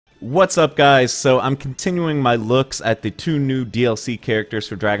What's up, guys? So I'm continuing my looks at the two new DLC characters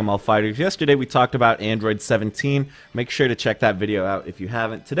for Dragon Ball FighterZ. Yesterday we talked about Android 17. Make sure to check that video out if you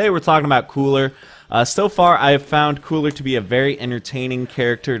haven't. Today we're talking about Cooler. So far I have found Cooler to be a very entertaining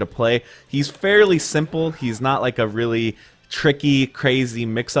character to play. He's fairly simple. He's not like a really tricky, crazy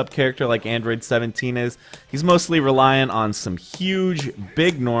mix-up character like Android 17 is. He's mostly reliant on some huge,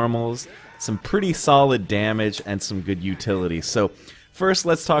 big normals, some pretty solid damage, and some good utility. So first,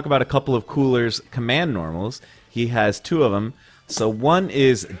 let's talk about a couple of Cooler's command normals. He has two of them. So one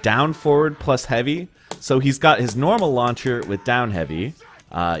is down forward plus heavy. So he's got his normal launcher with down heavy.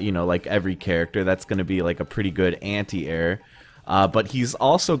 You know, like every character, that's going to be like a pretty good anti-air. But he's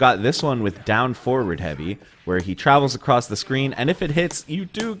also got this one with down forward heavy, where he travels across the screen, and if it hits, you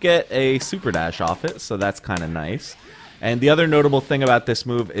do get a super dash off it, so that's kind of nice. And the other notable thing about this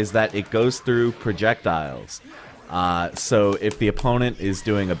move is that it goes through projectiles. So if the opponent is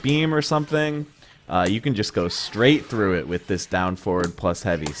doing a beam or something, you can just go straight through it with this down forward plus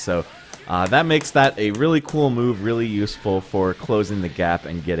heavy. So that makes that a really cool move, really useful for closing the gap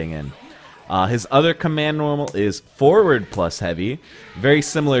and getting in. His other command normal is forward plus heavy, very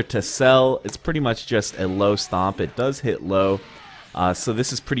similar to Cell. It's pretty much just a low stomp. It does hit low. So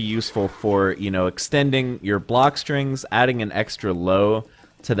this is pretty useful for, you know, extending your block strings, adding an extra low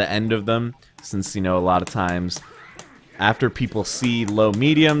to the end of them, since, you know, a lot of times after people see low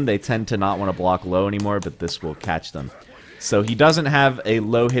medium, they tend to not want to block low anymore, but this will catch them. So he doesn't have a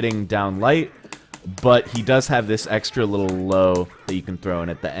low hitting down light, but he does have this extra little low that you can throw in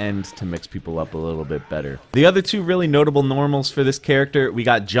at the end to mix people up a little bit better. The other two really notable normals for this character, we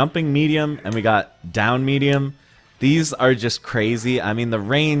got jumping medium and we got down medium. These are just crazy. I mean, the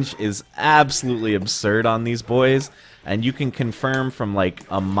range is absolutely absurd on these boys, and you can confirm from like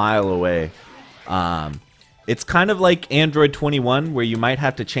a mile away. It's kind of like Android 21, where you might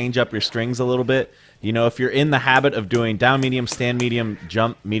have to change up your strings a little bit. You know, if you're in the habit of doing down medium, stand medium,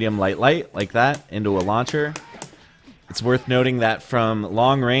 jump medium, light, light, like that, into a launcher, it's worth noting that from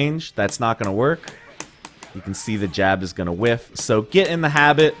long range, that's not going to work. You can see the jab is going to whiff. So get in the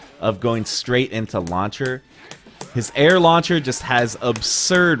habit of going straight into launcher. His air launcher just has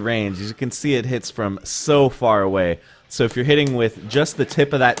absurd range. As you can see, it hits from so far away. So if you're hitting with just the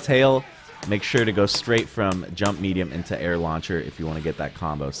tip of that tail, make sure to go straight from jump medium into air launcher if you want to get that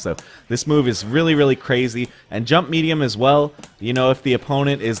combo. So this move is really, really crazy. And jump medium as well. You know, if the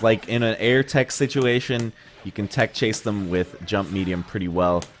opponent is like in an air tech situation, you can tech chase them with jump medium pretty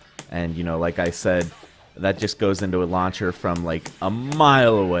well. And, you know, like I said, that just goes into a launcher from like a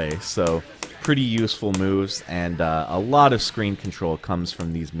mile away. So pretty useful moves, and a lot of screen control comes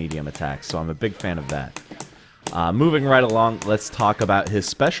from these medium attacks. So I'm a big fan of that. Moving right along, let's talk about his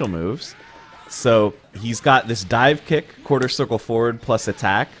special moves. So he's got this dive kick, quarter circle forward plus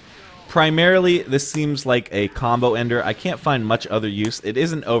attack. Primarily, this seems like a combo ender. I can't find much other use. It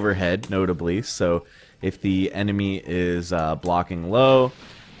isn't overhead, notably, so if the enemy is blocking low,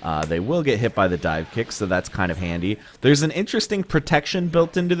 they will get hit by the dive kick, so that's kind of handy. There's an interesting protection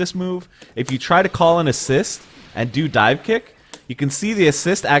built into this move. If you try to call an assist and do dive kick, you can see the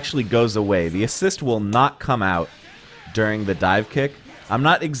assist actually goes away. The assist will not come out during the dive kick. I'm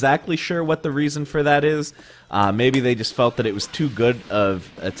not exactly sure what the reason for that is. Maybe they just felt that it was too good of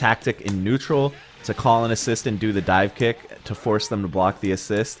a tactic in neutral to call an assist and do the dive kick to force them to block the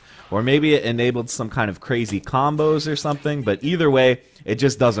assist. Or maybe it enabled some kind of crazy combos or something, but either way, it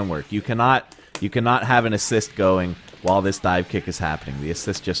just doesn't work. You cannot have an assist going while this dive kick is happening. The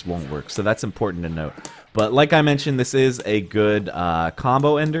assist just won't work, so that's important to note. But like I mentioned, this is a good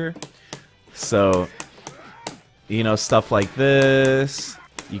combo ender. So, you know, stuff like this,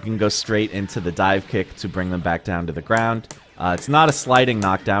 you can go straight into the dive kick to bring them back down to the ground. It's not a sliding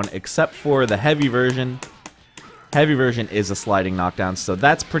knockdown, except for the heavy version. Heavy version is a sliding knockdown, so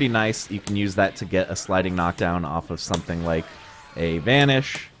that's pretty nice. You can use that to get a sliding knockdown off of something like a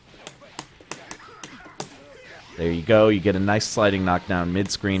Vanish. There you go. You get a nice sliding knockdown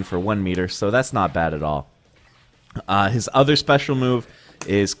mid-screen for 1 meter, so that's not bad at all. His other special move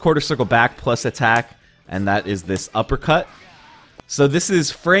is quarter circle back plus attack, and that is this uppercut. So this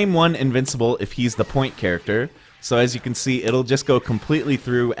is frame 1 invincible if he's the point character. So as you can see, it'll just go completely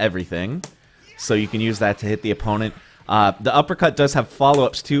through everything. So you can use that to hit the opponent. The uppercut does have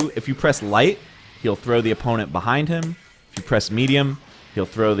follow-ups too. If you press light, he'll throw the opponent behind him. If you press medium, he'll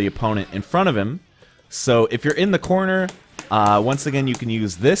throw the opponent in front of him. So if you're in the corner, once again, you can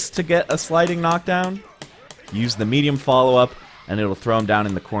use this to get a sliding knockdown. Use the medium follow-up, and it'll throw him down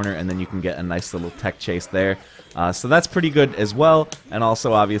in the corner, and then you can get a nice little tech chase there. So that's pretty good as well, and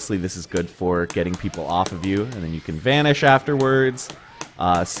also obviously this is good for getting people off of you, and then you can vanish afterwards.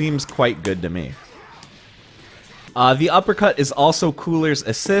 Seems quite good to me. The uppercut is also Cooler's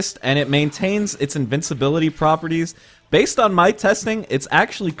assist, and it maintains its invincibility properties. Based on my testing, it's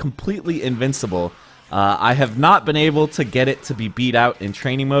actually completely invincible. I have not been able to get it to be beat out in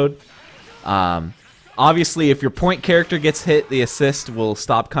training mode. Obviously, if your point character gets hit, the assist will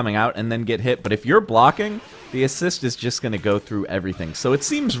stop coming out and then get hit. But if you're blocking, the assist is just going to go through everything. So it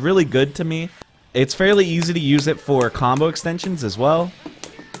seems really good to me. It's fairly easy to use it for combo extensions as well.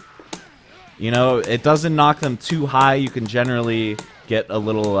 You know, it doesn't knock them too high. You can generally get a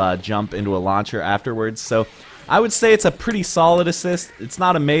little jump into a launcher afterwards. So I would say it's a pretty solid assist. It's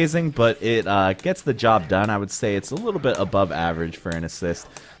not amazing, but it gets the job done. I would say it's a little bit above average for an assist.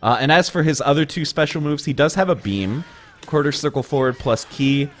 And as for his other two special moves, he does have a beam. Quarter circle forward plus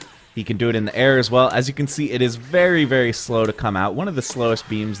key. He can do it in the air as well. As you can see, it is very, very slow to come out. One of the slowest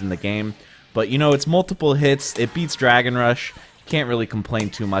beams in the game. But, you know, it's multiple hits. It beats Dragon Rush. Can't really complain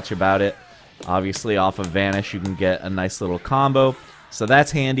too much about it. Obviously, off of Vanish, you can get a nice little combo. So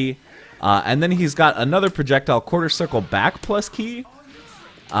that's handy. And then he's got another projectile, quarter circle back plus key.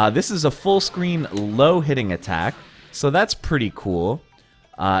 This is a full screen low hitting attack. So that's pretty cool.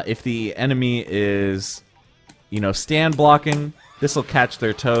 If the enemy is, you know, stand blocking, this will catch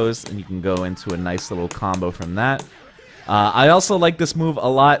their toes, and you can go into a nice little combo from that. I also like this move a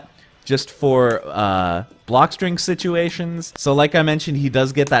lot just for block string situations. So like I mentioned, he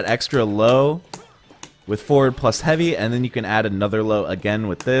does get that extra low with forward plus heavy, and then you can add another low again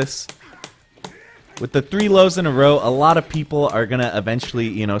with this. With the 3 lows in a row, a lot of people are going to eventually,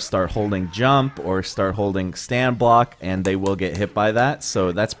 you know, start holding jump or start holding stand block, and they will get hit by that,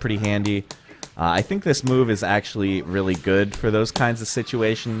 so that's pretty handy. I think this move is actually really good for those kinds of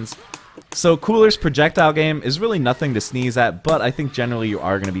situations. So Cooler's projectile game is really nothing to sneeze at, but I think generally you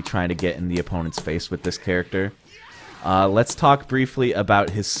are going to be trying to get in the opponent's face with this character. Let's talk briefly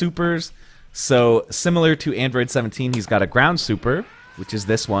about his supers. So similar to Android 17, he's got a ground super, which is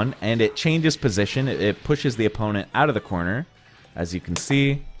this one, and it changes position. It pushes the opponent out of the corner, as you can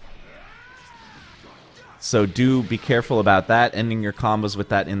see. So do be careful about that, ending your combos with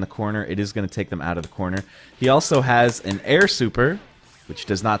that in the corner. It is going to take them out of the corner. He also has an air super, which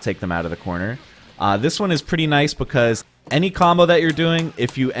does not take them out of the corner. This one is pretty nice because any combo that you're doing,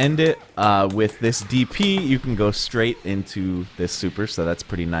 if you end it with this DP, you can go straight into this super, so that's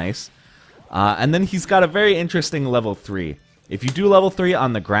pretty nice. And then he's got a very interesting level 3. If you do level 3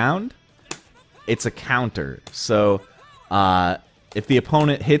 on the ground, it's a counter. So if the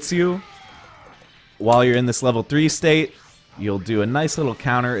opponent hits you while you're in this level 3 state, you'll do a nice little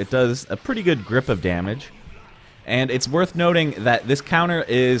counter. It does a pretty good grip of damage. And it's worth noting that this counter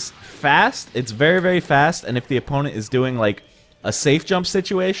is fast. It's very, very fast. And if the opponent is doing like a safe jump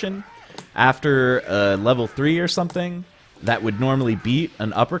situation after level 3 or something that would normally beat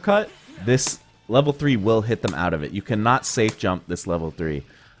an uppercut, this level 3 will hit them out of it. You cannot safe jump this level 3.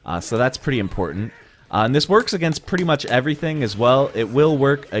 So that's pretty important. And this works against pretty much everything as well. It will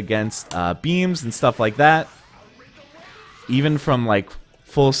work against beams and stuff like that. Even from like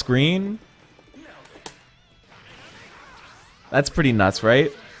full screen. That's pretty nuts, right?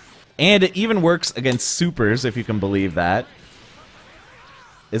 And it even works against supers, if you can believe that.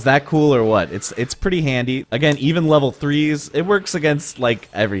 Is that cool or what? It's pretty handy. Again, even level 3s, it works against like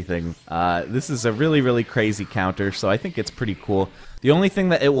everything. This is a really, really crazy counter, so I think it's pretty cool. The only thing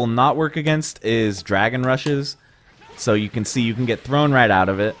that it will not work against is Dragon Rushes. So you can see you can get thrown right out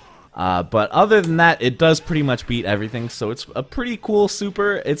of it. But other than that, it does pretty much beat everything. So it's a pretty cool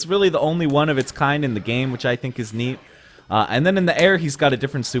super. It's really the only one of its kind in the game, which I think is neat. And then in the air, he's got a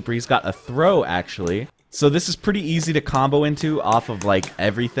different super. He's got a throw, actually. So this is pretty easy to combo into off of, like,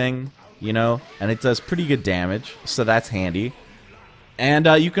 everything, you know? And it does pretty good damage, so that's handy. And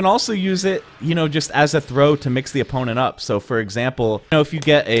you can also use it, you know, just as a throw to mix the opponent up. So, for example, you know, if you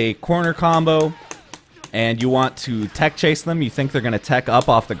get a corner combo and you want to tech chase them, you think they're going to tech up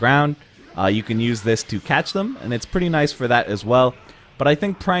off the ground, you can use this to catch them, and it's pretty nice for that as well. But I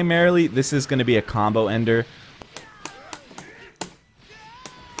think primarily this is going to be a combo ender.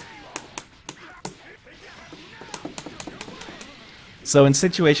 So in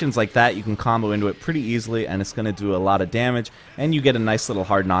situations like that, you can combo into it pretty easily, and it's going to do a lot of damage, and you get a nice little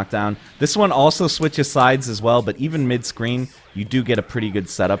hard knockdown. This one also switches sides as well, but even mid-screen, you do get a pretty good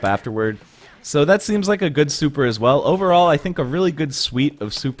setup afterward. So that seems like a good super as well. Overall, I think a really good suite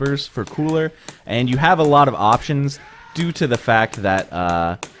of supers for Cooler, and you have a lot of options due to the fact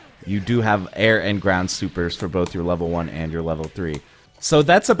that you do have air and ground supers for both your level 1 and your level 3. So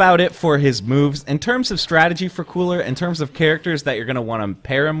that's about it for his moves. In terms of strategy for Cooler, in terms of characters that you're going to want to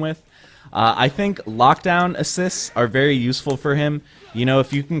pair him with, I think lockdown assists are very useful for him. You know,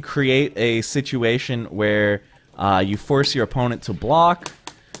 if you can create a situation where you force your opponent to block,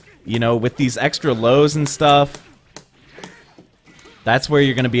 you know, with these extra lows and stuff, that's where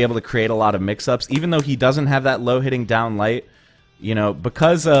you're going to be able to create a lot of mix-ups. Even though he doesn't have that low hitting down light, you know,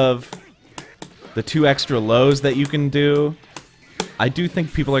 because of the 2 extra lows that you can do, I do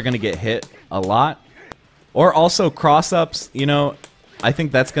think people are going to get hit a lot. Or also cross-ups, you know, I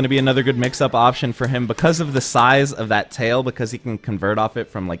think that's going to be another good mix-up option for him because of the size of that tail, because he can convert off it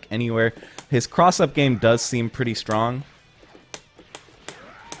from like anywhere. His cross-up game does seem pretty strong.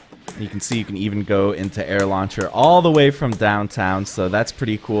 You can see you can even go into air launcher all the way from downtown, so that's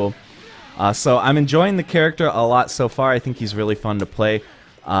pretty cool. So I'm enjoying the character a lot so far. I think he's really fun to play.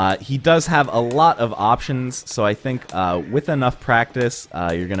 He does have a lot of options, so I think with enough practice,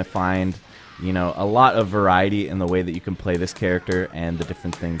 you're going to find, you know, a lot of variety in the way that you can play this character and the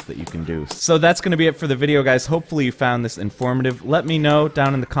different things that you can do. So that's going to be it for the video, guys. Hopefully you found this informative. Let me know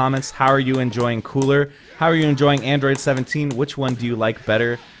down in the comments, how are you enjoying Cooler? How are you enjoying Android 17? Which one do you like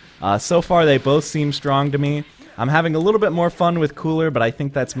better? So far, they both seem strong to me. I'm having a little bit more fun with Cooler, but I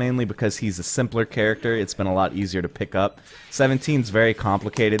think that's mainly because he's a simpler character. It's been a lot easier to pick up. 17's very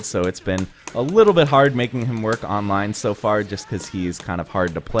complicated, so it's been a little bit hard making him work online so far just because he's kind of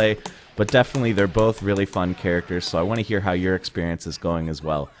hard to play. But definitely, they're both really fun characters, so I want to hear how your experience is going as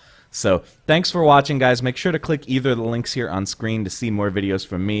well. So, thanks for watching, guys. Make sure to click either of the links here on screen to see more videos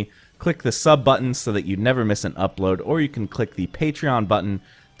from me. Click the sub button so that you never miss an upload, or you can click the Patreon button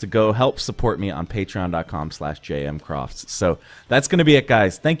to go help support me on patreon.com/jmcrofts. So that's going to be it,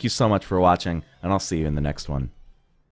 guys. Thank you so much for watching, and I'll see you in the next one.